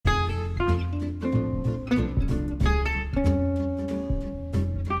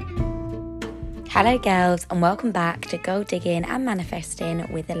Hello girls, and welcome back to Gold Digging and Manifesting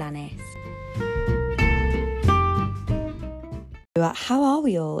with Alanis. How are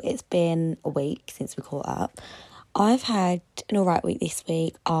we all? It's been a week since we caught up. I've had an alright week this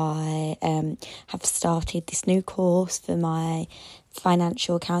week. I have started this new course for my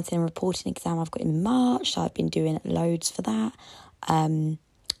financial accounting and reporting exam I've got in March, so I've been doing loads for that.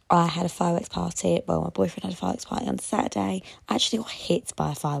 I had a fireworks party. Well, my boyfriend had a fireworks party on Saturday. I actually got hit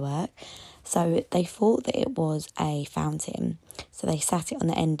by a firework. So they thought that it was a fountain. So they sat it on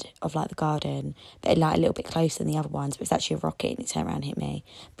the end of the garden, but a little bit closer than the other ones. But it's actually a rocket and it turned around and hit me.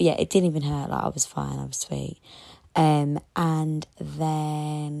 But yeah, it didn't even hurt. I was fine. I was sweet. And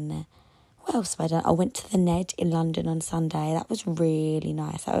then what else have I done? I went to the Ned in London on Sunday. That was really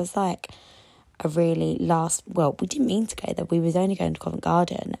nice. That was we didn't mean to go there. We was only going to Covent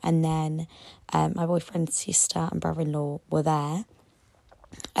Garden, and then my boyfriend's sister and brother-in-law were there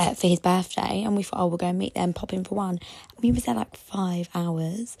for his birthday, and we thought, we'll go and meet them, pop in for one. We was there 5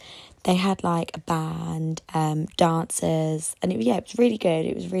 hours. They had a band, dancers, and it was really good.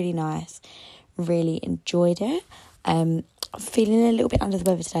 It was really nice. Really enjoyed it. I'm feeling a little bit under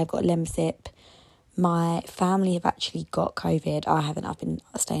the weather today. I've got a lemsip. My family have actually got COVID. I haven't. I've been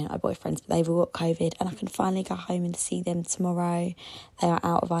staying at my boyfriend's, but they've all got COVID, and I can finally go home and see them tomorrow. They are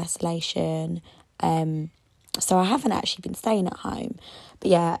out of isolation. So I haven't actually been staying at home.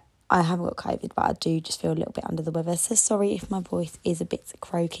 But yeah, I haven't got COVID, but I do just feel a little bit under the weather. So sorry if my voice is a bit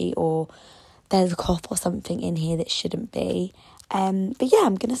croaky or there's a cough or something in here that shouldn't be. But yeah,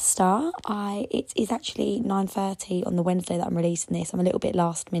 I'm going to start. It is actually 9:30 on the Wednesday that I'm releasing this. I'm a little bit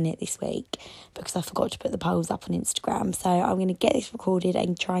last minute this week because I forgot to put the polls up on Instagram. So I'm going to get this recorded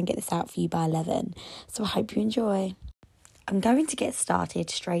and try and get this out for you by 11. So I hope you enjoy. I'm going to get started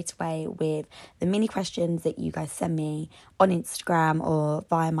straight away with the mini questions that you guys send me on Instagram or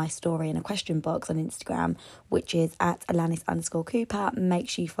via my story in a question box on Instagram, which is at Alanis_Cooper. Make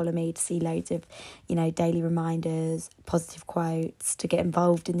sure you follow me to see loads of, daily reminders, positive quotes, to get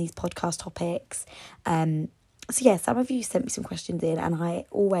involved in these podcast topics. So yeah, some of you sent me some questions in, and I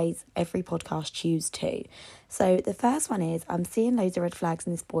always, every podcast, choose two. So the first one is, I'm seeing loads of red flags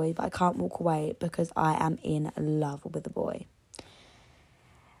in this boy, but I can't walk away because I am in love with the boy.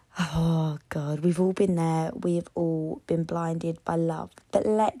 Oh God, we've all been there. We've all been blinded by love. But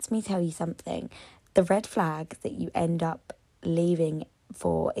let me tell you something. The red flags that you end up leaving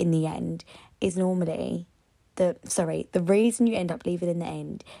for in the end is normally... The reason you end up leaving in the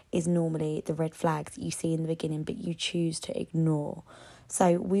end is normally the red flags that you see in the beginning, but you choose to ignore.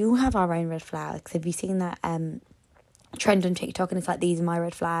 So we all have our own red flags. Have you seen that trend on TikTok? And it's these are my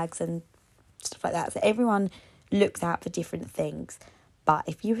red flags and stuff like that. So everyone looks out for different things. But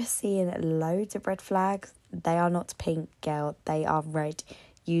if you are seeing loads of red flags, they are not pink, girl. They are red.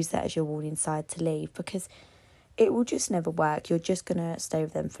 Use that as your warning sign to leave, because it will just never work. You're just going to stay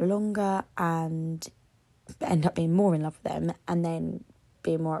with them for longer and end up being more in love with them, and then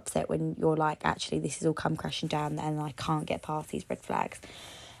being more upset when you're actually, this has all come crashing down and I can't get past these red flags.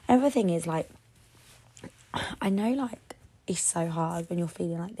 Another thing is I know it's so hard when you're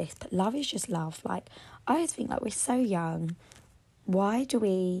feeling like this, but love is just love. I always think we're so young. Why do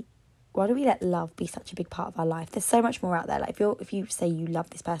we let love be such a big part of our life? There's so much more out there. If you say you love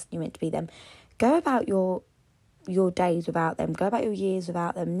this person, you're meant to be them, go about your days without them, go about your years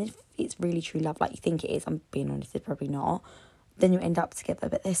without them, and if it's really true love you think it is, I'm being honest, it's probably not, then you end up together.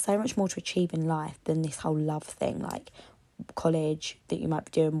 But there's so much more to achieve in life than this whole love thing, college, that you might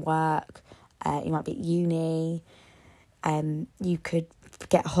be doing work, you might be at uni, you could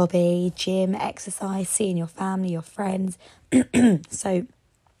get a hobby, gym, exercise, seeing your family, your friends. So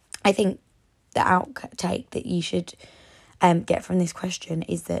I think the outtake that you should get from this question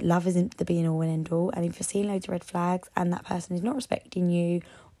is that love isn't the be-all and end-all. And if you're seeing loads of red flags and that person is not respecting you,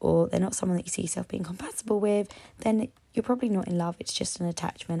 or they're not someone that you see yourself being compatible with, then you're probably not in love. It's just an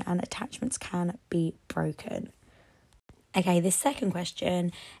attachment, and attachments can be broken. Okay, this second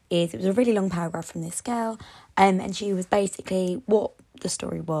question it was a really long paragraph from this girl, and she was basically, what the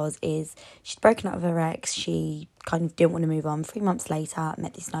story was is she'd broken up with her ex. She kind of didn't want to move on. 3 months later,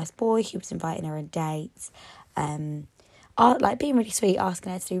 met this nice boy. He was inviting her on dates, being really sweet,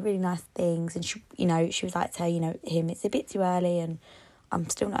 asking her to do really nice things, and she was like to her, him, it's a bit too early and I'm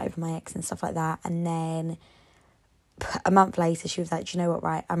still not over my ex and stuff like that. And then a month later, she was like, do you know what,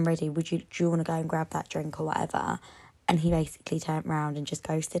 right, I'm ready. Do you want to go and grab that drink or whatever? And he basically turned around and just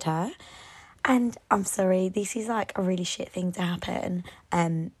ghosted her. And I'm sorry, this is a really shit thing to happen.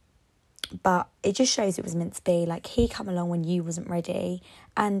 But it just shows it was meant to be. He come along when you wasn't ready,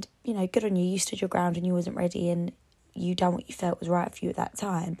 and good on you. You stood your ground and you wasn't ready, and you done what you felt was right for you at that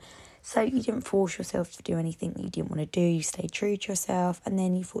time. So you didn't force yourself to do anything that you didn't want to do. You stayed true to yourself, and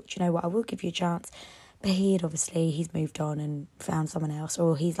then you thought, you know what, I will give you a chance. But he's moved on and found someone else,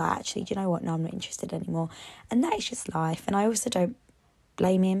 or he's like, actually, do you know what, no, I'm not interested anymore. And that is just life. And I also don't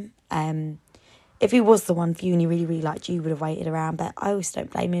blame him. If he was the one for you and he really, really liked you, you would have waited around. But I also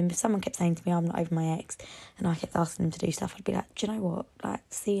don't blame him. If someone kept saying to me, I'm not over my ex, and I kept asking him to do stuff, I'd be like, do you know what? Like,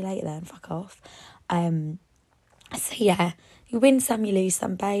 see you later then, fuck off. So yeah, you win some, you lose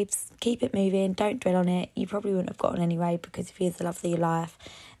some, babes. Keep it moving. Don't dwell on it. You probably wouldn't have gotten anyway, because if he was the love of your life,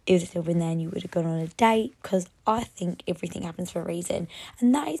 it would have still been there and you would have gone on a date, because I think everything happens for a reason.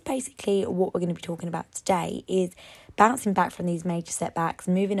 And that is basically what we're going to be talking about today, is bouncing back from these major setbacks,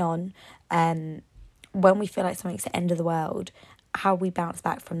 moving on, when we feel like something's the end of the world, how we bounce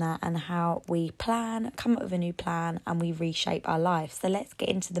back from that and how we come up with a new plan, and we reshape our life. So let's get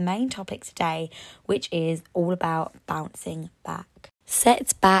into the main topic today, which is all about bouncing back.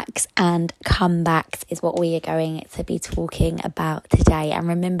 Setbacks and comebacks is what we are going to be talking about today. And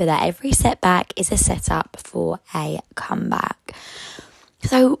remember that every setback is a setup for a comeback.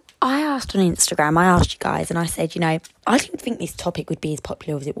 So I asked on Instagram, I asked you guys, and I said, I didn't think this topic would be as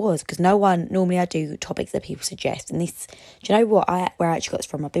popular as it was, because normally I do topics that people suggest, and this, do you know what, where I actually got it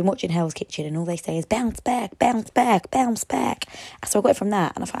from? I've been watching Hell's Kitchen, and all they say is bounce back, bounce back, bounce back. So I got it from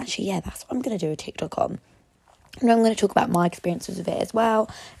that, and I thought, actually, yeah, that's what I'm going to do a TikTok on. And I'm going to talk about my experiences with it as well.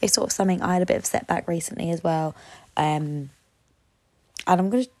 It's sort of something, I had a bit of a setback recently as well, and I'm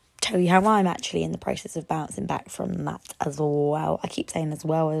going to tell you how I'm actually in the process of bouncing back from that as well. I keep saying as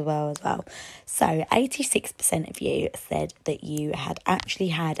well. So 86% of you said that you had actually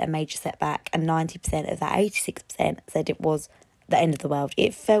had a major setback, and 90% of that 86% said it was the end of the world.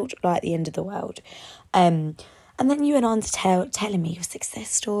 It felt like the end of the world. And then you went on to telling me your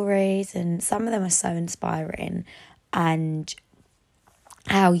success stories, and some of them are so inspiring, and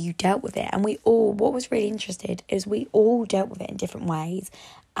how you dealt with it. And what was really interesting is we all dealt with it in different ways,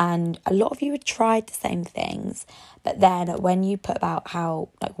 and a lot of you had tried the same things, but then when you put about how,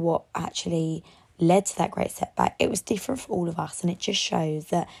 like, what actually led to that great setback, it was different for all of us. And it just shows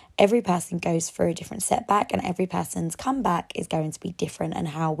that every person goes through a different setback, and every person's comeback is going to be different, and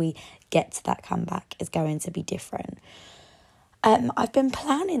how we get to that comeback is going to be different. I've been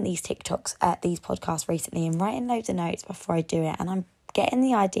planning these TikToks, these podcasts recently, and writing loads of notes before I do it, and I'm getting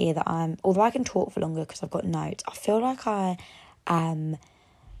the idea that although I can talk for longer because I've got notes, I feel like I am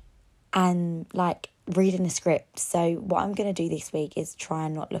like reading a script. So what I'm going to do this week is try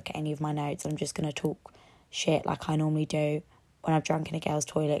and not look at any of my notes. I'm just going to talk shit like I normally do when I've drunk in a girl's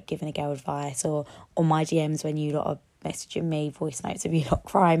toilet, giving a girl advice, or on my DMs when you lot are messaging me voice notes of you lot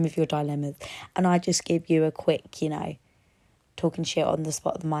crying with your dilemmas, and I just give you a quick, talking shit on the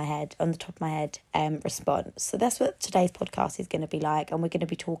top of my head, response. So that's what today's podcast is going to be like, and we're going to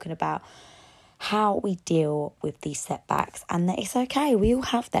be talking about how we deal with these setbacks, and that it's okay, we all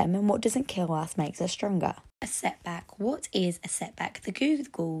have them, and what doesn't kill us makes us stronger. A setback. What is a setback? The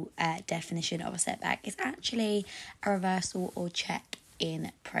Google definition of a setback is actually a reversal or check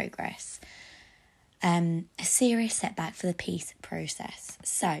in progress. A serious setback for the peace process.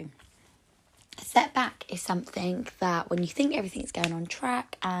 So a setback is something that when you think everything's going on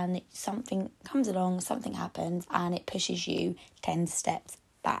track and something comes along, something happens, and it pushes you 10 steps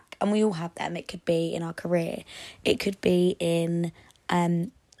back. And we all have them. It could be in our career. It could be in, do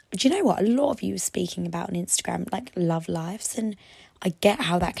you know what? A lot of you are speaking about on Instagram, like love lives. And I get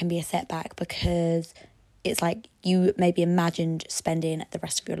how that can be a setback, because it's like you maybe imagined spending the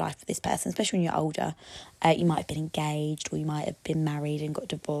rest of your life with this person, especially when you're older. You might have been engaged, or you might have been married and got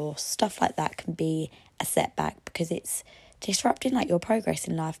divorced. Stuff like that can be a setback, because it's disrupting like your progress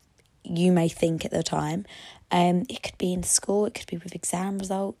in life, you may think at the time. It could be in school, it could be with exam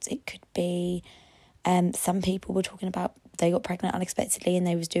results, it could be some people were talking about they got pregnant unexpectedly and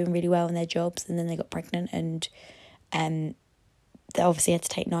they was doing really well in their jobs, and then they got pregnant, and they obviously had to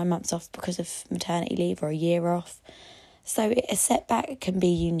take 9 months off because of maternity leave, or a year off. So a setback can be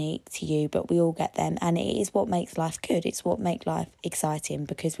unique to you, but we all get them, and it is what makes life good. It's what makes life exciting,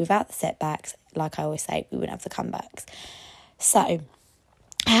 because without the setbacks, like I always say, we wouldn't have the comebacks. So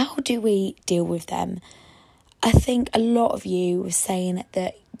how do we deal with them? I think a lot of you were saying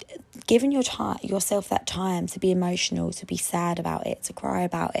that giving yourself that time to be emotional, to be sad about it, to cry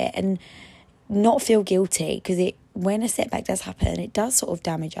about it, and not feel guilty, because when a setback does happen, it does sort of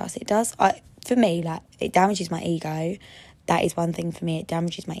damage us. It does, for me, like, it damages my ego. That is one thing for me. It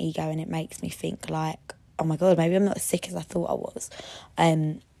damages my ego, and it makes me think like, oh my God, maybe I'm not as sick as I thought I was.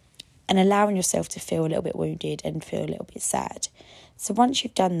 And allowing yourself to feel a little bit wounded and feel a little bit sad. So once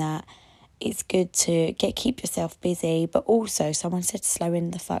you've done that, it's good to keep yourself busy, but also someone said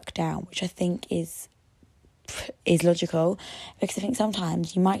slowing the fuck down, which I think is logical, because I think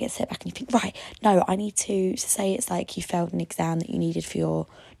sometimes you might get set back and you think, right, no, I need to say it's like you failed an exam that you needed for your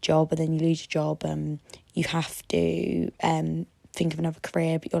job, and then you lose your job, you have to think of another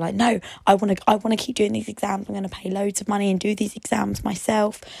career, but you're like, no, I want to keep doing these exams. I'm going to pay loads of money and do these exams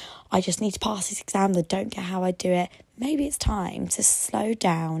myself. I just need to pass this exam. I don't get how I do it. Maybe it's time to slow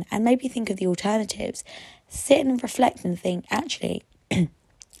down and maybe think of the alternatives. Sit and reflect and think, actually,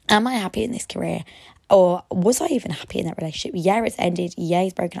 am I happy in this career? Or was I even happy in that relationship? Yeah, it's ended. Yeah,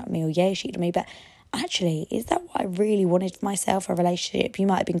 he's broken up with me, or yeah, he cheated on me. But actually, is that what I really wanted for myself, a relationship? You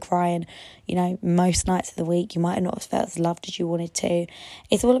might have been crying, most nights of the week. You might have not felt as loved as you wanted to.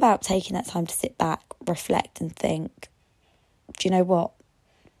 It's all about taking that time to sit back, reflect and think, do you know what?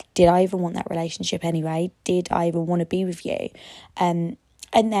 Did I even want that relationship anyway? Did I even want to be with you? And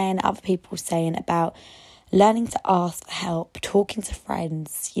then other people saying about learning to ask for help, talking to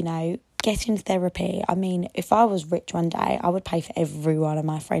friends, getting therapy. I mean, if I was rich one day, I would pay for every one of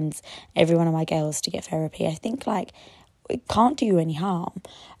my friends, every one of my girls to get therapy. I think, it can't do you any harm.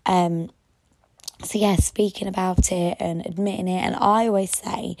 So, yeah, speaking about it and admitting it. And I always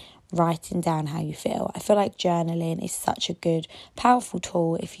say writing down how you feel. I feel like journaling is such a good, powerful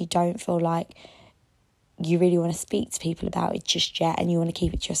tool if you don't feel like you really want to speak to people about it just yet and you want to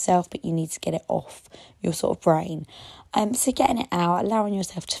keep it to yourself, but you need to get it off your sort of brain. So getting it out, allowing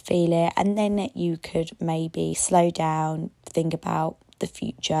yourself to feel it, and then you could maybe slow down, think about the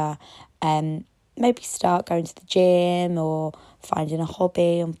future, maybe start going to the gym or finding a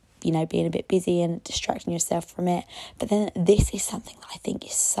hobby and, being a bit busy and distracting yourself from it. But then this is something that I think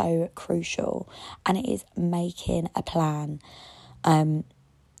is so crucial, and it is making a plan.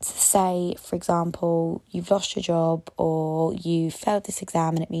 Say, for example, you've lost your job or you failed this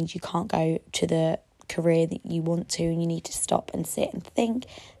exam and it means you can't go to the career that you want to, and you need to stop and sit and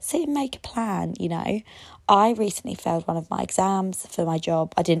make a plan. I recently failed one of my exams for my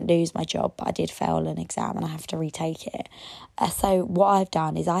job. I didn't lose my job, but I did fail an exam and I have to retake it. So what I've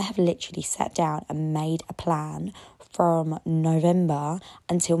done is I have literally sat down and made a plan from November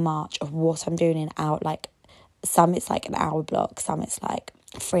until March of what I'm doing some it's like an hour block, some it's like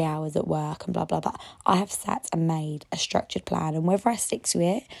 3 hours at work and blah, blah, blah. I have sat and made a structured plan, and whether I stick to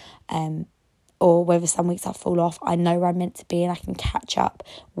it, or whether some weeks I fall off, I know where I'm meant to be and I can catch up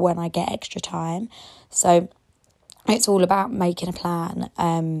when I get extra time. So it's all about making a plan,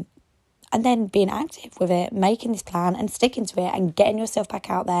 and then being active with it, making this plan and sticking to it and getting yourself back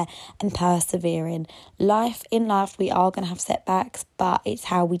out there and persevering. In life, we are going to have setbacks, but it's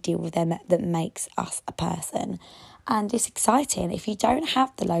how we deal with them that makes us a person. And it's exciting. If you don't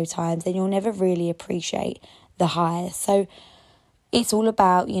have the low times, then you'll never really appreciate the highs. So it's all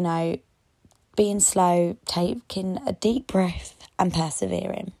about, being slow, taking a deep breath and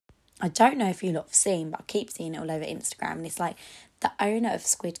persevering. I don't know if you lot have seen, but I keep seeing it all over Instagram. And it's like the owner of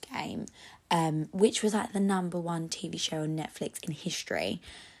Squid Game, which was like the number one TV show on Netflix in history.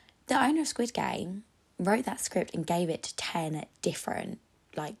 The owner of Squid Game wrote that script and gave it to 10 different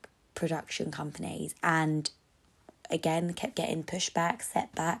production companies, and again kept getting pushback,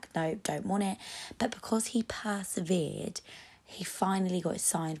 setback, no, don't want it. But because he persevered, he finally got it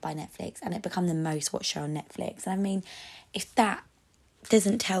signed by Netflix and it became the most watched show on Netflix. And I mean, if that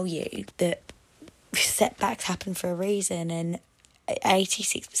doesn't tell you that setbacks happen for a reason, and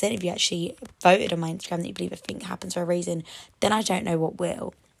 86% of you actually voted on my Instagram that you believe everything happens for a reason, then I don't know what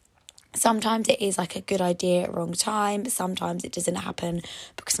will. Sometimes it is like a good idea at the wrong time, but sometimes it doesn't happen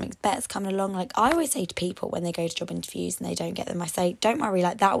because something better's coming along. I always say to people when they go to job interviews and they don't get them, I say, don't worry,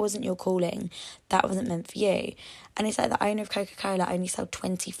 that wasn't your calling. That wasn't meant for you. And it's like the owner of Coca-Cola only sold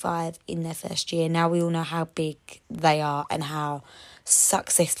 25 in their first year. Now we all know how big they are and how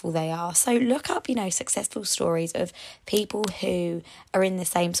successful they are. So look up, successful stories of people who are in the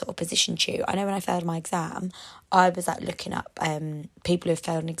same sort of position to you. I know when I failed my exam, I was looking up people who have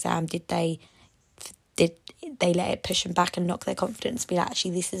failed an exam. Did they let it push them back and knock their confidence, be like,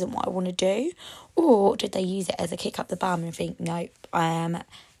 actually, this isn't what I want to do? Or did they use it as a kick up the bum and think, nope, I am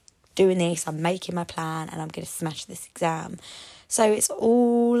doing this, I'm making my plan and I'm going to smash this exam? So it's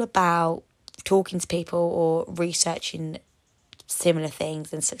all about talking to people or researching similar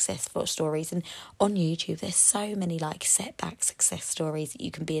things and successful stories. And on YouTube there's so many setback success stories that you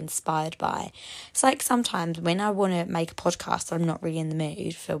can be inspired by. It's sometimes when I want to make a podcast, I'm not really in the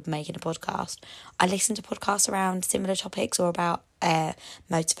mood for making a podcast, I listen to podcasts around similar topics or about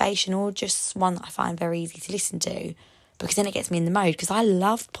motivation, or just one that I find very easy to listen to, because then it gets me in the mode, because I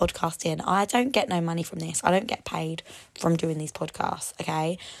love podcasting. I don't get no money from this. I don't get paid from doing these podcasts,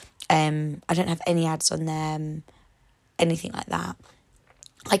 okay? I don't have any ads on them, anything like that.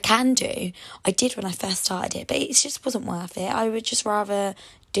 I did when I first started it, but it just wasn't worth it. I would just rather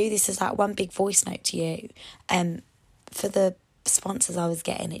do this as like one big voice note to you. For the sponsors I was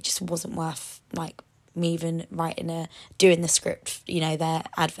getting, it just wasn't worth like me even doing the script, their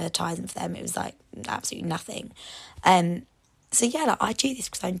advertising for them. It was like absolutely nothing. So yeah, like, I do this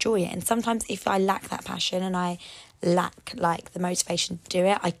because I enjoy it. And sometimes if I lack that passion and I lack like the motivation to do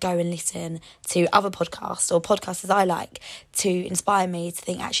it, I go and listen to other podcasts or podcasters I like to inspire me to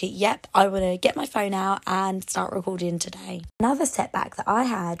think, actually, yep, I want to get my phone out and start recording today. Another setback that I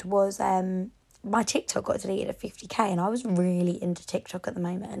had was my TikTok got deleted at 50k, and I was really into TikTok at the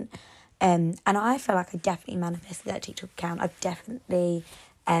moment. And I feel like I definitely manifested that TikTok account. I've definitely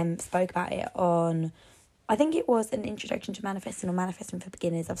spoke about it on, I think it was an introduction to manifesting or manifesting for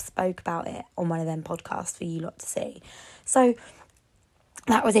beginners. I've spoke about it on one of them podcasts for you lot to see. So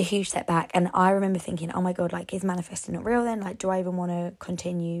that was a huge setback. And I remember thinking, oh my God, like, is manifesting not real then? Like, do I even want to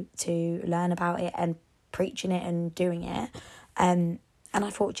continue to learn about it and preaching it and doing it? And I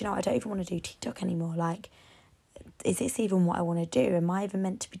thought, I don't even want to do TikTok anymore. Like, is this even what I want to do? Am I even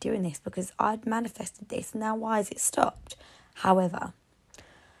meant to be doing this? Because I'd manifested this. Now, why has it stopped? However,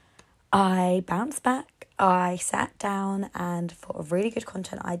 I bounced back. I sat down and thought of really good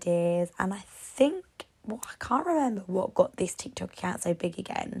content ideas. And I think, I can't remember what got this TikTok account so big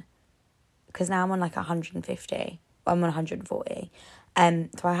again. Because now I'm on like 150. I'm on 140. So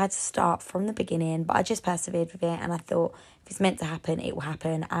I had to start from the beginning. But I just persevered with it. And I thought, if it's meant to happen, it will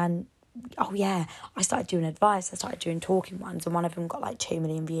happen. And oh yeah, I started doing advice. I started doing talking ones. And one of them got like 2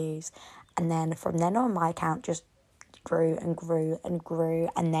 million views. And then from then on, my account just grew and grew and grew.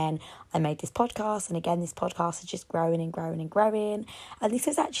 And then I made this podcast, and again this podcast is just growing and growing and growing. And this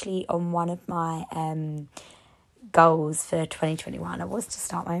is actually on one of my goals for 2021. I was to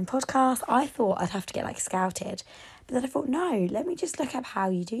start my own podcast. I thought I'd have to get like scouted, but then I thought, no, let me just look up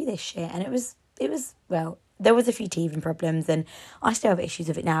how you do this shit. And it was well, there was a few teething problems, and I still have issues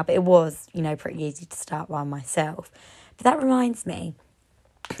with it now, but it was, pretty easy to start by myself. But that reminds me,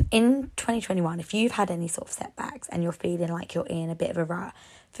 in 2021, if you've had any sort of setbacks and you're feeling like you're in a bit of a rut,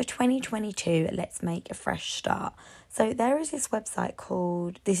 for 2022, let's make a fresh start. So there is this website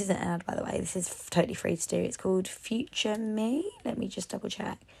called, this isn't an ad by the way, this is totally free to do. It's called Future Me. Let me just double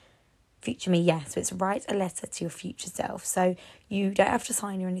check. Future Me, yes. So it's write a letter to your future self. So you don't have to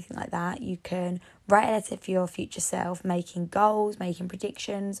sign or anything like that. You can write a letter for your future self, making goals, making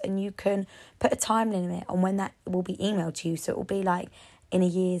predictions, and you can put a time limit on when that will be emailed to you. So it will be like in a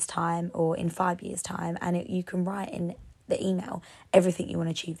year's time or in 5 years' time, and you can write in the email everything you want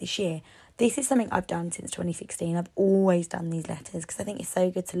to achieve this year. This is something I've done since 2016. I've always done these letters because I think it's so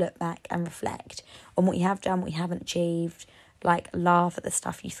good to look back and reflect on what you have done, what you haven't achieved, like laugh at the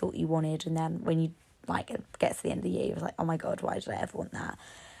stuff you thought you wanted, and then when you like get to the end of the year, you're like, oh my God, why did I ever want that?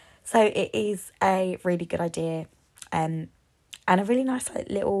 So it is a really good idea. And a really nice like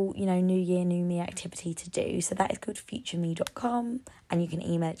little, New Year, New Me activity to do. So that is called futureme.com, and you can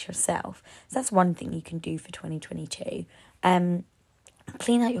email it to yourself. So that's one thing you can do for 2022.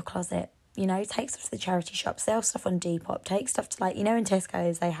 Clean out your closet, take stuff to the charity shop, sell stuff on Depop, take stuff to like, in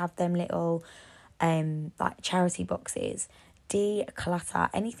Tesco's, they have them little like charity boxes. Declutter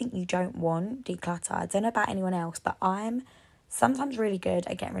anything you don't want, declutter. I don't know about anyone else, but I'm sometimes really good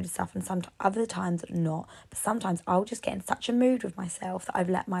at getting rid of stuff, and some other times not. But sometimes I'll just get in such a mood with myself that I've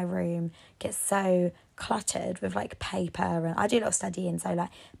let my room get so cluttered with like paper, and I do a lot of studying, so like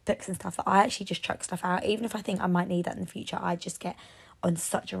books and stuff, that I actually just chuck stuff out. Even if I think I might need that in the future, I just get on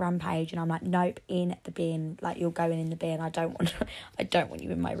such a rampage, and I'm like, nope, in the bin. Like, you're going in the bin. I don't want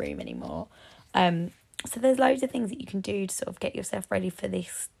you in my room anymore. So there's loads of things that you can do to sort of get yourself ready for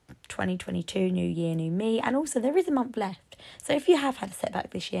this 2022, New Year, New Me. And also there is a month left. So if you have had a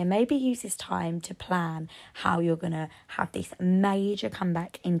setback this year, maybe use this time to plan how you're going to have this major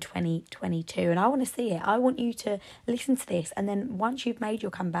comeback in 2022. And I want to see it. I want you to listen to this. And then once you've made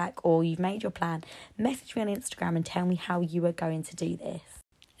your comeback or you've made your plan, message me on Instagram and tell me how you are going to do this.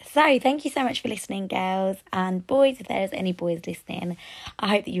 So thank you so much for listening, girls and boys, if there's any boys listening. I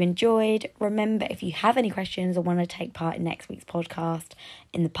hope that you enjoyed. Remember, if you have any questions or want to take part in next week's podcast,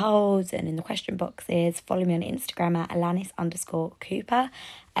 in the polls and in the question boxes, follow me on Instagram at Alanis_Cooper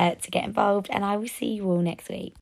to get involved, and I will see you all next week.